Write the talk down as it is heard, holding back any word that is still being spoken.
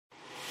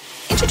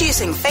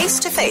Introducing Face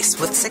to Face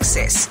with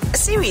Success, a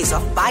series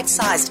of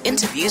bite-sized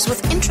interviews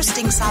with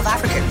interesting South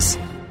Africans.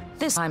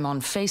 This time on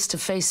Face to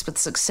Face with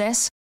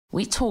Success,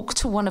 we talk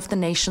to one of the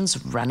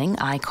nation's running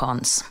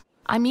icons.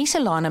 I meet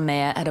Ilana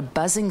Meyer at a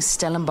buzzing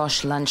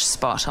Stellenbosch lunch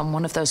spot on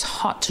one of those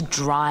hot,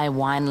 dry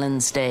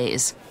winelands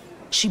days.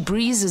 She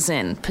breezes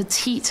in,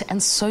 petite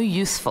and so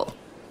youthful.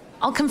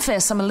 I'll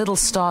confess I'm a little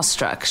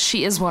starstruck.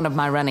 She is one of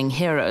my running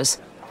heroes.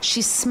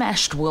 She's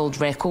smashed world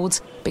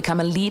records,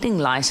 become a leading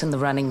light in the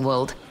running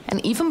world,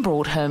 and even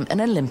brought home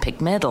an Olympic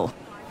medal.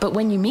 But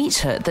when you meet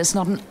her, there's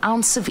not an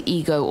ounce of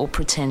ego or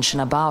pretension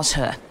about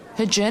her.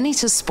 Her journey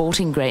to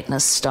sporting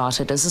greatness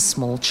started as a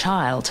small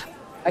child.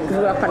 I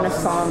grew up on a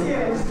farm.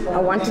 I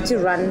wanted to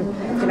run,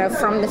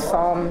 from the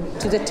farm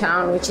to the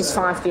town, which is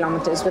 5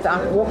 kilometers,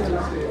 without walking.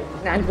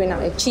 And when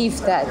I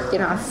achieved that,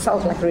 I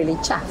felt like really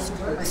chuffed.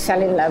 I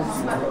fell in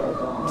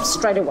love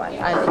straight away.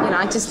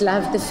 I just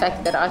loved the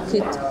fact that I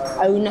could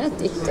own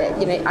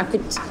it. I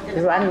could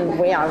run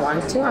where I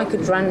want to. I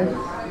could run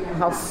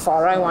how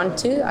far I want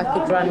to. I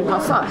could run how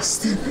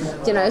fast.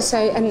 So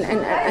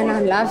and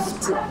I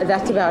loved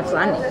that about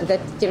running.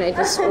 That it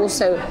was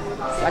also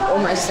like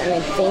almost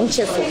an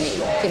adventure for me.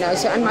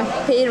 So and my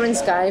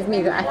parents gave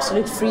me the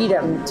absolute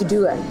freedom to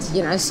do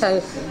it.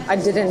 So I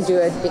didn't do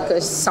it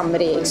because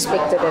somebody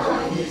expected it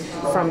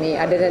from me.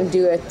 I didn't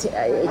do it.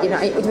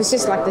 It was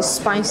just like the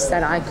space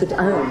that I could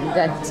own.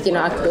 That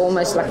I could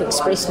almost like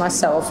express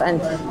myself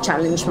and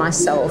challenge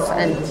myself,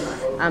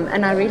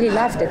 and I really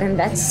loved it. And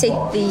that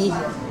set the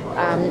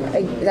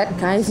that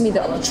gave me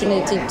the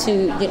opportunity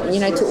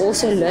to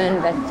also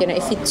learn that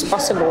if it's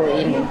possible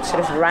in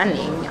sort of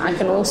running, I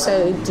can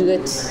also do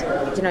it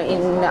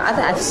in the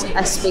other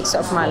aspects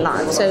of my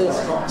life. So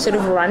sort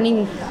of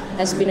running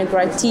has been a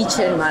great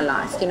teacher in my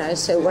life.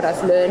 So what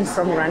I've learned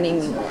from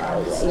running,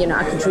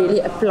 I could really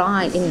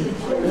apply in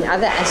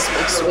other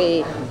aspects where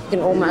you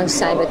can almost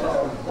say that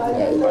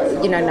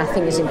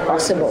nothing is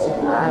impossible.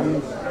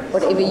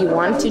 Whatever you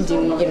want to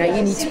do, you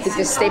need to put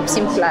the steps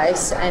in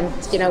place and,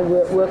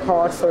 work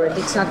hard for it.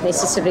 It's not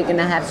necessarily going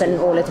to happen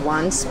all at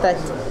once, but,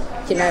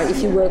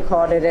 if you work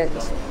hard at it,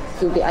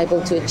 you'll be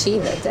able to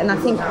achieve it. And I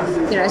think,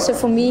 so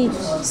for me,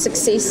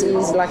 success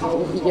is like,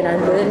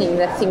 learning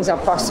that things are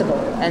possible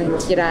and,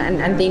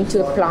 and then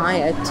to apply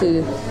it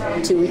to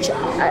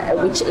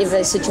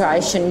whichever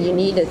situation you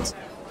need it.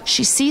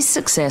 She sees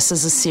success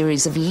as a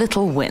series of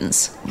little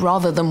wins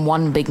rather than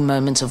one big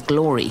moment of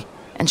glory.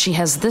 And she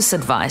has this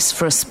advice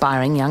for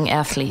aspiring young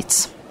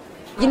athletes.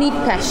 You need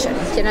passion.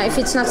 If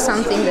it's not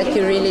something that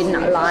you really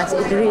like,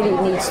 it really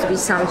needs to be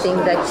something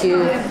that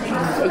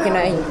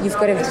you've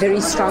got a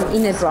very strong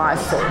inner drive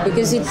for.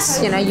 Because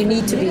it's, you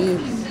need to be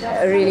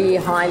really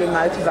highly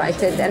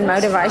motivated. And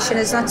motivation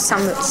is not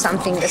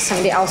something that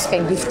somebody else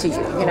can give to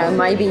you.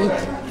 Maybe,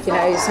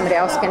 somebody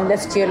else can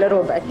lift you a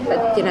little bit,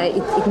 but,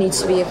 it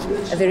needs to be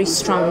a very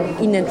strong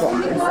inner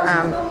drive.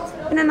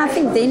 And I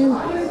think then,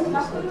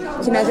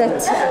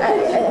 that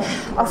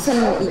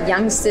often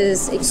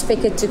youngsters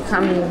expect it to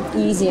come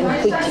easy and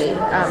quickly.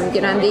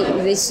 And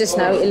there's just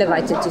no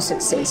elevator to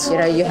success.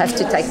 You have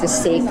to take the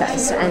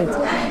staircase, and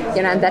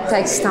and that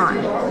takes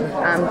time.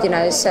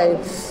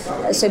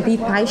 So be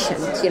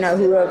patient.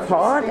 Work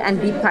hard and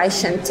be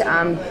patient.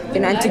 And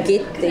to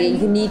get there,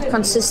 you need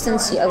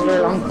consistency over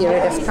a long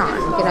period of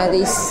time.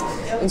 There's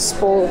in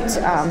sport.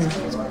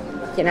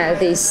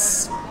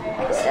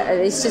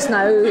 There's just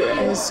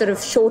no sort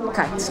of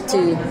shortcut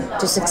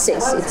to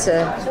success. It's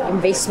an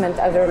investment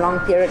over a long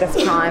period of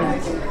time.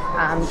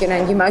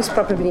 And you most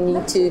probably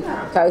need to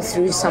go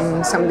through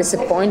some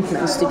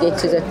disappointments to get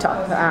to the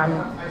top.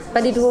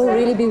 But it will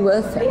really be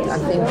worth it. I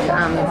think,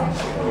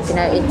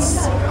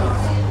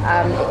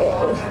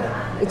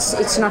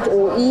 it's not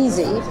all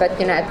easy, but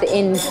at the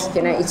end,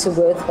 it's a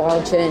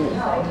worthwhile journey.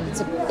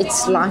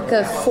 It's like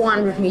a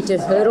 400-meter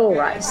hurdle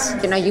race.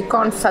 You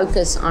can't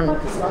focus on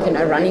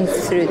running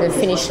through the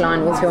finish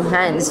line with your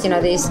hands.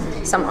 There's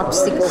some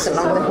obstacles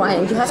along the way,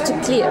 and you have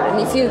to clear.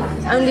 And if you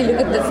only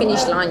look at the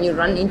finish line, you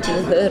run into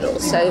the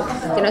hurdles. So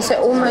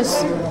so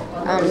almost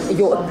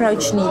your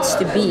approach needs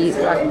to be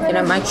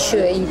like make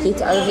sure you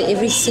get over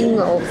every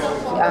single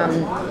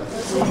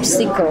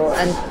obstacle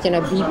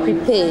and be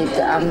prepared.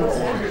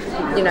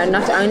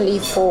 Not only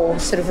for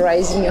sort of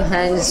raising your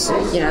hands,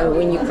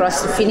 when you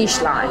cross the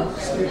finish line.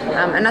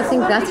 And I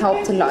think that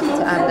helped a lot.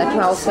 That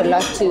helped a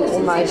lot to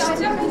almost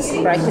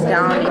break it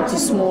down into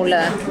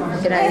smaller,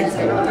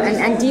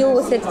 and deal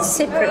with it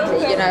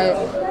separately,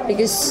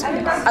 because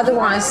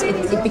otherwise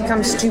it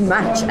becomes too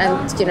much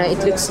and, it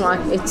looks like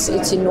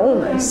it's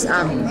enormous.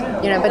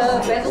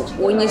 But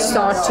when you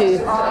start to,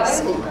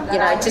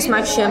 just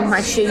make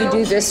sure you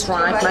do this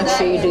right, make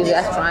sure you do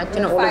that right,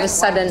 all of a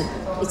sudden,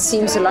 it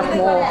seems a lot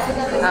more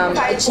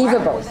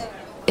achievable.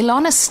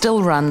 Ilana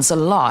still runs a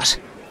lot.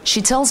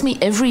 She tells me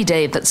every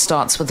day that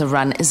starts with a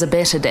run is a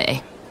better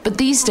day. But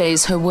these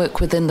days, her work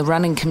within the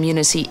running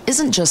community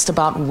isn't just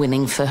about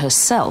winning for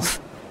herself.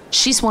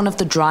 She's one of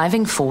the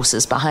driving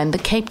forces behind the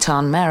Cape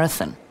Town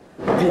Marathon.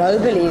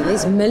 globally,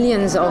 there's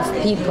millions of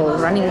people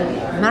running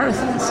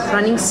marathons,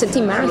 running city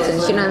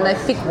marathons, and they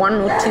pick 1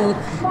 or 2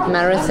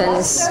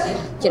 marathons,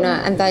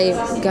 and they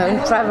go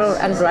and travel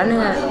and run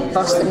a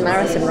Boston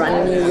Marathon, run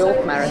a New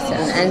York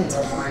Marathon.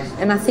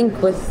 And I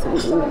think with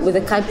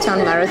the Cape Town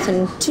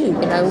Marathon too,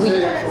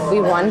 we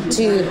want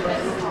to,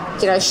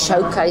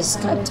 showcase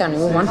Cape Town.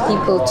 We want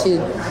people to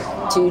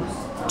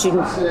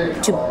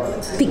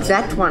pick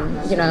that one,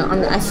 on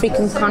the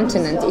African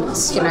continent.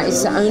 It's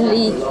the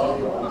only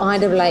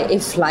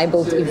IAAF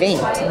labelled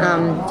event,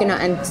 and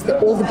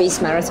all the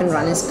best marathon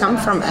runners come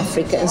from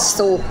Africa, and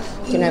still,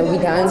 we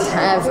don't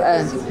have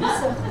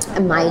a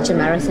major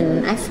marathon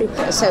in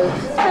Africa. So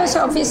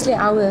obviously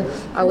our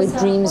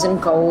dreams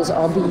and goals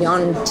are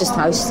beyond just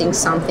hosting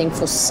something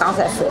for South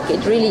Africa.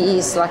 It really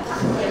is like,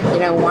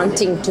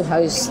 wanting to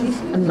host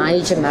a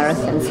major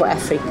marathon for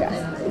Africa.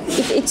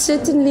 It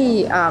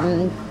certainly,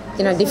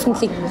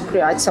 definitely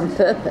creates some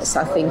purpose.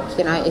 I think,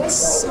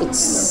 it's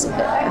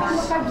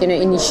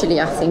initially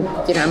I think,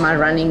 my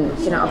running,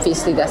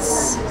 obviously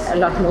that's a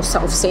lot more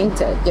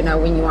self-centered,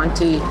 when you want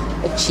to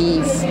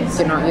achieve,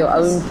 your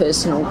own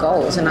personal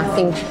goals. And I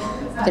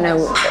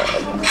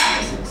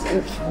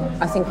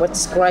think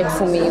what's great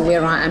for me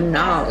where I am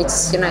now,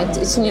 it's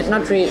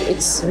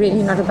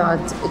really not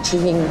about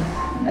achieving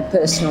a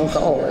personal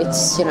goal.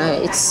 It's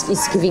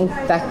giving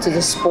back to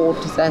the sport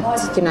that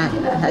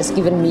has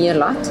given me a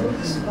lot,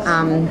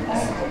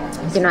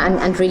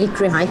 and really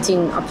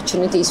creating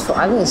opportunities for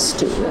others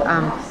too.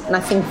 And I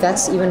think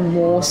that's even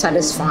more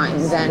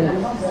satisfying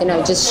than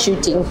just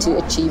shooting to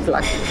achieve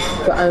like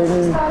your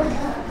own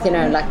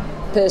like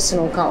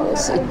personal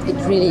goals. It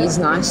really is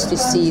nice to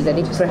see that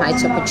it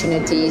creates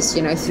opportunities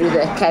through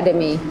the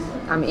academy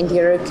in the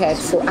Eurocat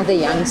for other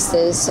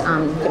youngsters.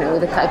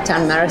 With the Cape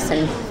Town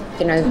Marathon,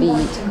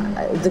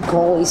 the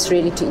goal is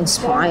really to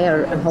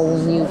inspire a whole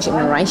new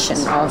generation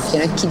of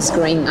kids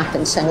growing up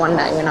and say, one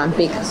day when I'm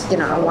big,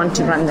 I want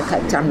to run the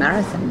Cape Town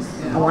Marathon.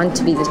 I want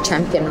to be the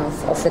champion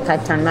of the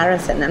Cape Town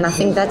Marathon. And I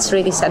think that's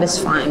really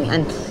satisfying,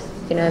 and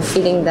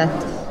feeling that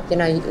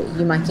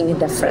you're making a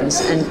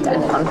difference and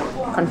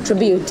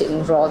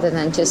contributing rather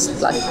than just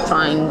like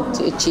trying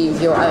to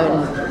achieve your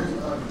own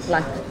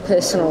like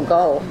personal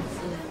goal.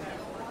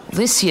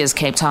 This year's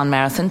Cape Town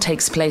Marathon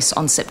takes place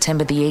on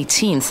September the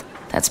 18th.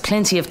 That's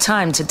plenty of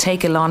time to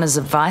take Ilana's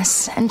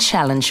advice and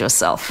challenge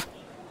yourself.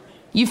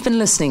 You've been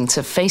listening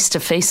to Face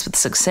with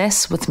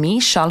Success with me,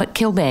 Charlotte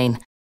Kilbane.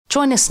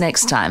 Join us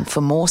next time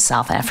for more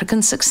South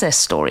African success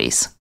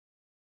stories.